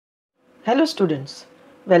Hello students,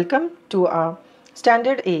 welcome to our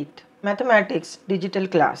Standard 8 Mathematics digital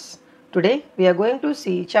class. Today we are going to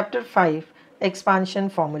see chapter 5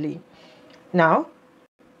 expansion formulae. Now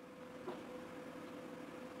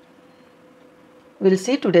we'll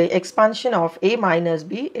see today expansion of a minus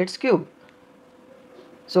b its cube.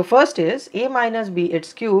 So first is a minus b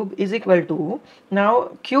its cube is equal to,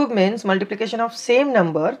 now cube means multiplication of same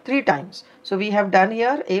number 3 times. So we have done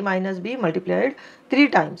here a minus b multiplied 3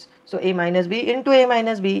 times. So a minus b into a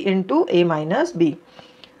minus b into a minus b.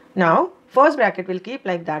 Now first bracket will keep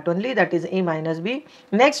like that only, that is a minus b.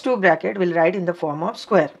 Next two bracket will write in the form of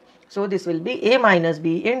square. So this will be a minus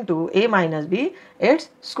b into a minus b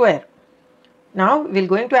its square. Now we're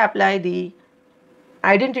going to apply the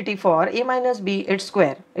identity for a minus b its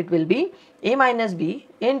square. It will be a minus b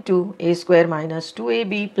into a square minus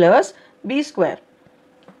 2ab plus b square.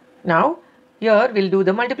 Now here we'll do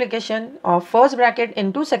the multiplication of first bracket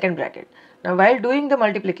into second bracket. Now while doing the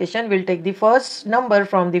multiplication, we'll take the first number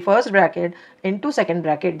from the first bracket into second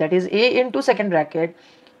bracket, that is a into second bracket.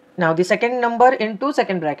 Now the second number into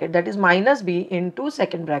second bracket, that is minus b into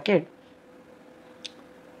second bracket.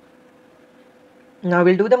 Now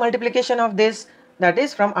we'll do the multiplication of this, that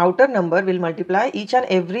is from outer number we'll multiply each and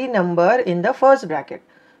every number in the first bracket.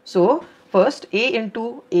 So first a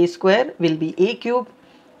into a square will be a cube.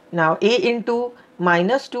 Now a into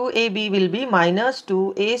minus 2ab will be minus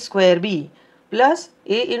 2a square b plus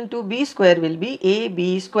a into b square will be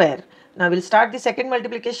ab square. Now we'll start the second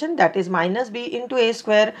multiplication, that is minus b into a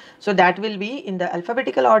square. So that will be in the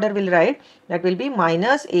alphabetical order we'll write, that will be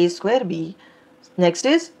minus a square b. Next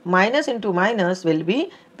is minus into minus will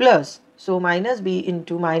be plus. So minus b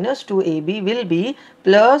into minus 2ab will be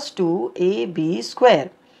plus 2ab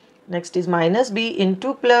square. Next is minus b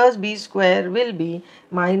into plus b square will be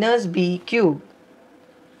minus b cube.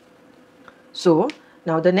 So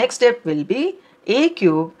now the next step will be a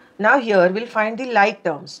cube. Now here we'll find the like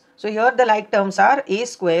terms. So here the like terms are a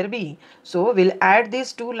square b. So we'll add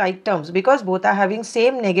these two like terms because both are having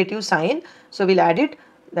same negative sign. So we'll add it.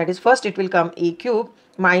 That is, first it will come a cube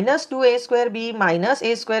minus 2a square b minus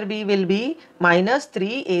a square b will be minus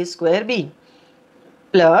 3a square b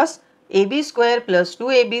plus ab square plus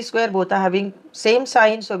 2ab square, both are having same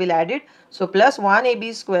sign, so we'll add it. So plus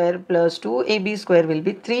 1ab square plus 2ab square will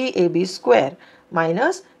be 3ab square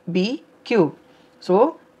minus b cube.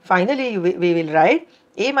 So finally we will write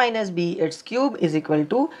a minus b its cube is equal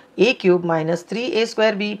to a cube minus 3a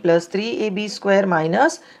square b plus 3ab square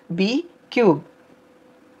minus b cube.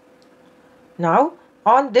 Now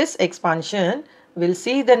on this expansion we'll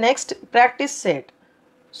see the next practice set.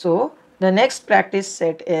 So the next practice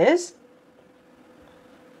set is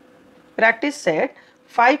practice set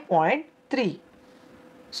 5.3.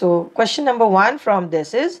 So question number 1 from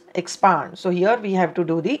this is expand. So here we have to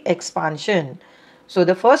do the expansion. So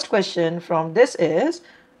the first question from this is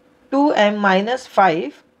 2m minus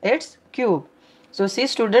 5 its cube. So see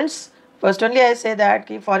students, first only I say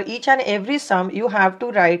that for each and every sum you have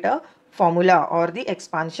to write a formula or the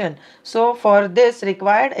expansion. So for this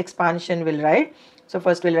required expansion we'll write. So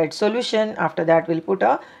first we'll write solution, after that we'll put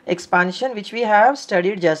a expansion which we have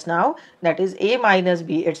studied just now, that is a minus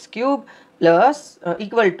b its cube plus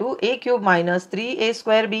equal to a cube minus 3a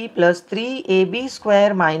square b plus 3ab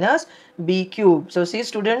square minus b cube. So see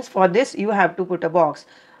students, for this you have to put a box.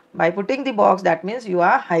 By putting the box, that means you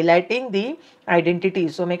are highlighting the identity.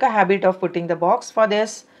 So make a habit of putting the box for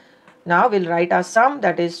this. Now we'll write our sum,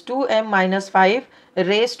 that is 2m minus 5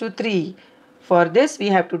 raised to 3. For this we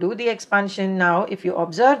have to do the expansion. Now if you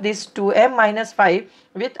observe this 2m minus 5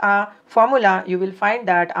 with our formula, you will find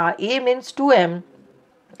that our a means 2m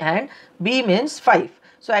and b means 5.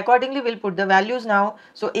 So accordingly we'll put the values now.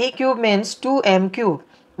 So a cube means 2m cube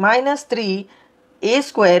minus 3 a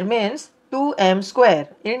square means 2m square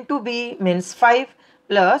into b means 5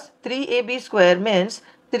 plus 3ab square means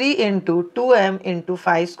 3 into 2m into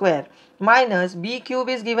 5 square minus b cube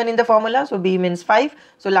is given in the formula. So b means 5.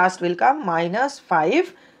 So last will come minus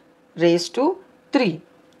 5 raised to 3.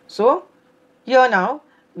 So here now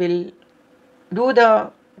we'll do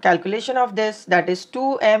the calculation of this, that is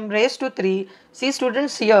 2m raised to 3. See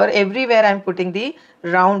students, here everywhere I am putting the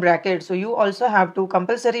round bracket. So you also have to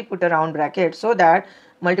compulsory put a round bracket so that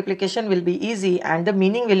multiplication will be easy and the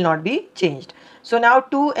meaning will not be changed. So now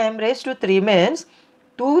 2m raised to 3 means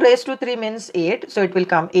 2 raised to 3 means 8. So it will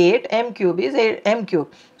come 8, m cube is 8m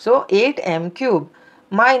cube. So 8m cube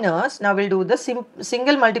minus, now we'll do the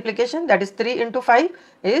single multiplication, that is 3 into 5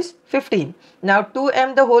 is 15. Now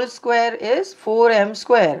 2m the whole square is 4m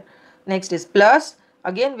square. Next is plus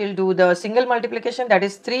again we'll do the single multiplication, that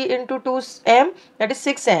is 3 into 2m, that is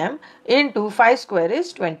 6m, into 5 square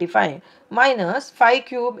is 25, minus 5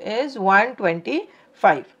 cube is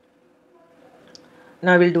 125.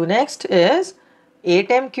 Now we'll do next is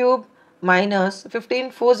 8m cube minus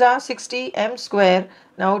 15 4s are 60 m square.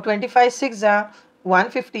 Now 25 6 are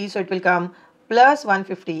 150, so it will come plus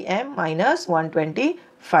 150 m minus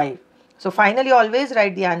 125. So finally always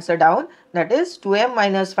write the answer down, that is 2m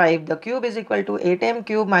minus 5 the cube is equal to 8m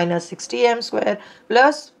cube minus 60m square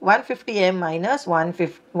plus 150m minus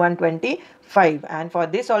 125, and for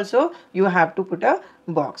this also you have to put a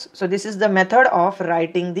box. So this is the method of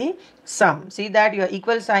writing the sum. See that your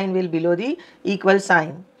equal sign will below the equal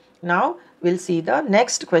sign. Now we'll see the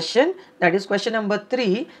next question, that is question number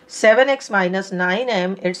 3, 7x minus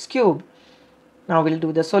 9m its cube. Now we'll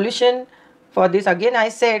do the solution. For this again I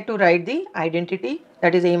said to write the identity,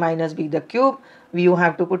 that is a minus b the cube. You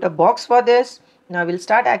have to put a box for this. Now we'll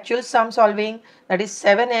start actual sum solving, that is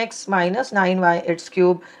 7x minus 9y its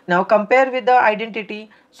cube. Now compare with the identity.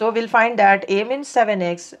 So we'll find that a means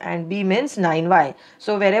 7x and b means 9y.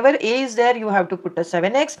 So wherever a is there you have to put a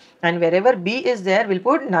 7x, and wherever b is there we'll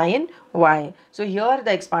put 9y. So here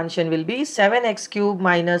the expansion will be 7x cube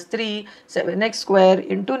minus 3 7x square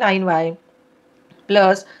into 9y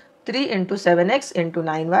plus 3 into 7x into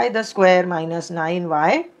 9y the square minus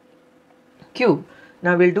 9y cube.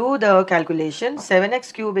 Now we'll do the calculation.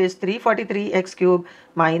 7x cube is 343x cube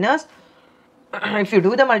minus if you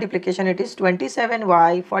do the multiplication it is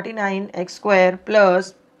 27y 49x square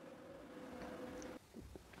plus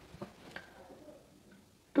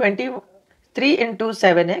 23 into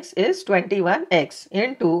 7x is 21x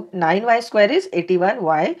into 9y square is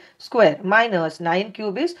 81y square minus 9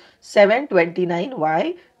 cube is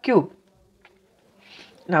 729y cube.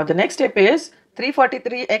 Now the next step is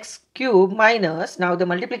 343x cube minus, now the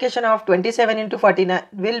multiplication of 27 into 49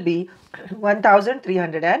 will be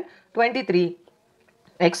 1323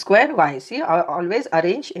 x square y. See, always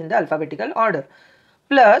arrange in the alphabetical order.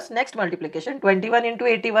 Plus next multiplication 21 into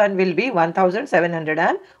 81 will be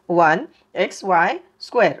 1701 xy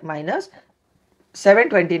square minus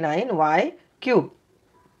 729y cube.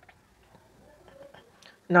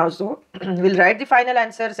 Now so we'll write the final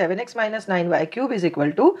answer, 7x minus 9y cube is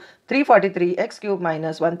equal to 343x cube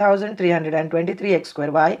minus 1323 x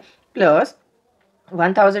square y plus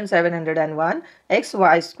 1701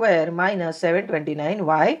 xy square minus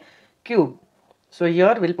 729y cube. So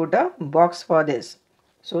here we'll put a box for this.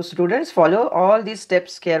 So students, follow all these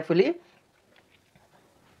steps carefully.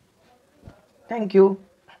 Thank you.